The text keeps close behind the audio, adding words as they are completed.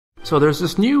So there's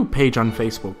this new page on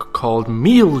Facebook called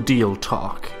Meal Deal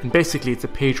Talk, and basically it's a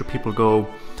page where people go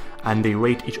and they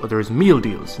rate each other's meal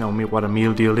deals. You know what a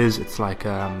meal deal is? It's like,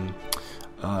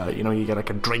 you get like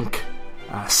a drink,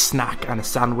 a snack and a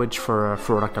sandwich for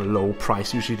like a low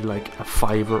price, usually like a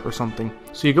 $5 or something.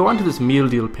 So you go onto this meal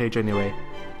deal page anyway,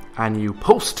 and you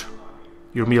post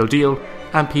your meal deal,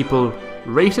 and people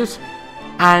rate it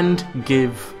and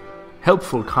give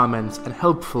helpful comments and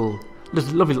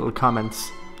lovely little comments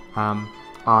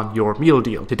on your meal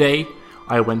deal. Today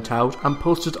I went out and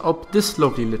posted up this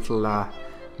lovely little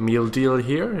meal deal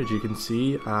here. As you can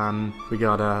see, we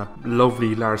got a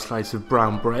lovely large slice of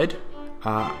brown bread,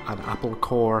 an apple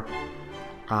core,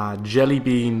 jelly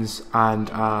beans, and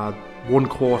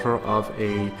 1/4 of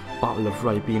a bottle of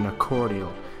Ribena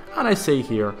cordial. And I say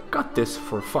here, got this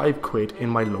for £5 in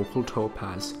my local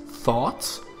Topaz.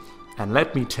 Thoughts? And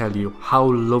let me tell you how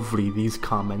lovely these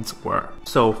comments were.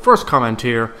 So, first comment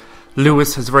here,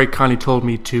 Lewis has very kindly told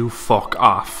me to fuck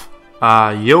off.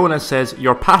 Yona says,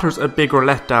 your patter's a bigger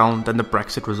letdown than the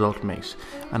Brexit result, mate.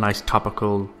 A nice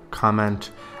topical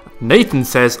comment. Nathan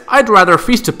says, I'd rather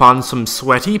feast upon some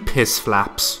sweaty piss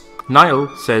flaps. Niall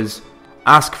says,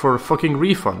 ask for a fucking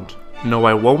refund. No,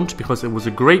 I won't, because it was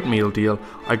a great meal deal.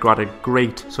 I got a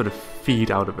great sort of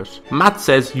feed out of it. Matt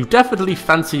says, you definitely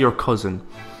fancy your cousin.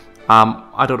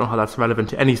 I don't know how that's relevant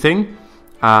to anything.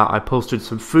 I posted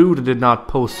some food and did not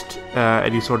post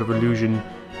any sort of allusion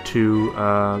to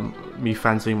me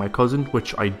fancying my cousin,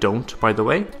 which I don't, by the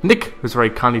way. Nick has very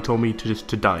kindly told me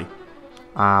to die.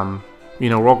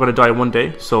 We're all going to die one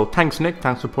day, so thanks, Nick.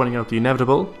 Thanks for pointing out the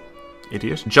inevitable.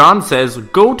 Idiot. John says,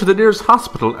 go to the nearest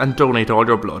hospital and donate all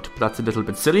your blood. But that's a little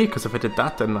bit silly, because if I did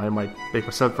that, then I might make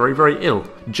myself very, very ill.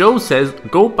 Joe says,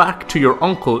 go back to your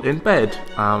uncle in bed.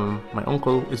 My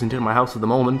uncle isn't in my house at the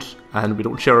moment, and we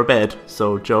don't share a bed.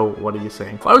 So, Joe, what are you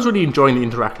saying? I was really enjoying the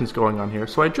interactions going on here,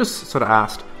 so I just sort of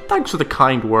asked, thanks for the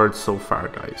kind words so far,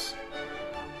 guys.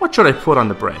 What should I put on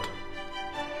the bread?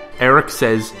 Eric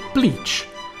says, bleach.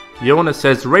 Yona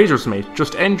says, razors, mate,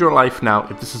 just end your life now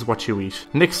if this is what you eat.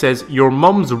 Nick says, your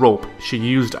mum's rope she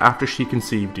used after she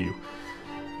conceived you.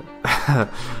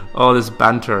 Oh, this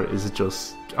banter is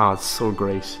just, it's so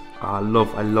great. I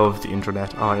love the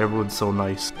internet. Everyone's so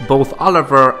nice. Both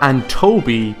Oliver and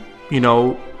Toby,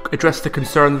 address the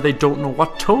concern that they don't know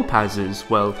what Topaz is.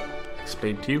 Well,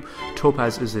 explain to you.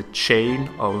 Topaz is a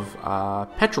chain of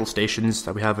petrol stations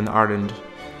that we have in Ireland.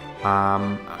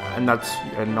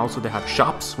 And also they have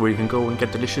shops where you can go and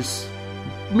get delicious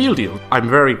meal deals. I'm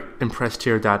very impressed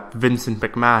here that Vincent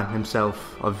McMahon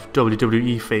himself of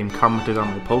WWE fame commented on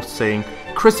my post saying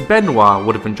Chris Benoit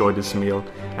would have enjoyed this meal,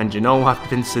 and you know what,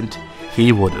 Vincent,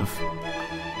 he would have.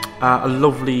 A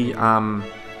lovely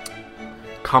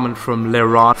comment from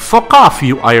Leron. Fuck off,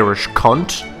 you Irish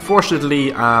cunt.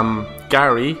 Fortunately,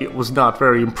 Gary was not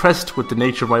very impressed with the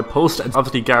nature of my post, and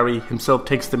obviously Gary himself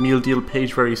takes the meal deal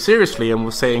page very seriously and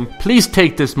was saying, please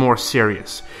take this more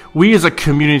serious. We as a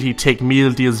community take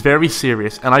meal deals very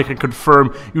serious, and I can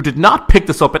confirm you did not pick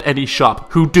this up at any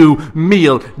shop who do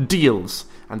meal deals.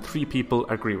 And 3 people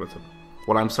agree with him.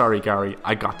 Well, I'm sorry, Gary,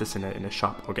 I got this in a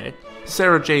shop, okay?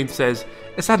 Sarah Jane says,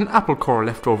 is that an apple core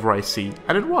left over I see?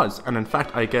 And it was, and in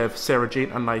fact I gave Sarah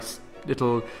Jane a nice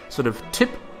little sort of tip.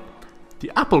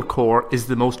 The apple core is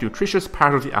the most nutritious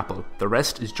part of the apple. The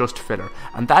rest is just filler.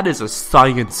 And that is a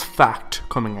science fact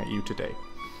coming at you today.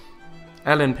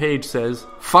 Ellen Page says,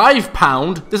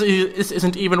 £5? This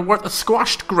isn't even worth a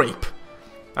squashed grape.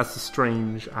 That's a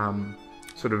strange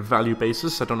sort of value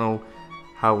basis. I don't know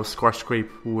how a squashed grape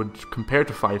would compare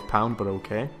to £5, but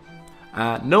okay.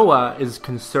 Noah is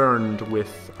concerned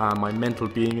with my mental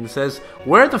being and says,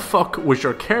 where the fuck was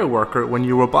your care worker when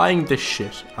you were buying this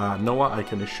shit? Noah, I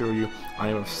can assure you, I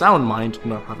am of sound mind, do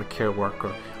not have a care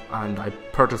worker, and I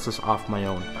purchased this off my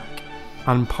own back.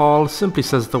 And Paul simply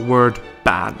says the word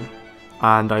ban,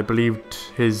 and I believed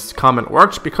his comment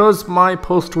worked because my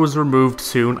post was removed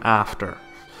soon after.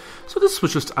 So this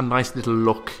was just a nice little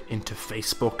look into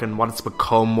Facebook and what it's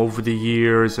become over the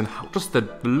years, and how just the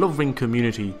loving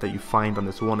community that you find on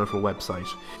this wonderful website.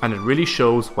 And it really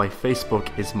shows why Facebook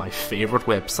is my favourite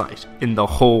website in the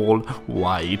whole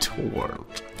wide world.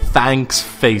 Thanks,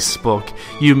 Facebook.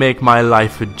 You make my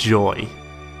life a joy.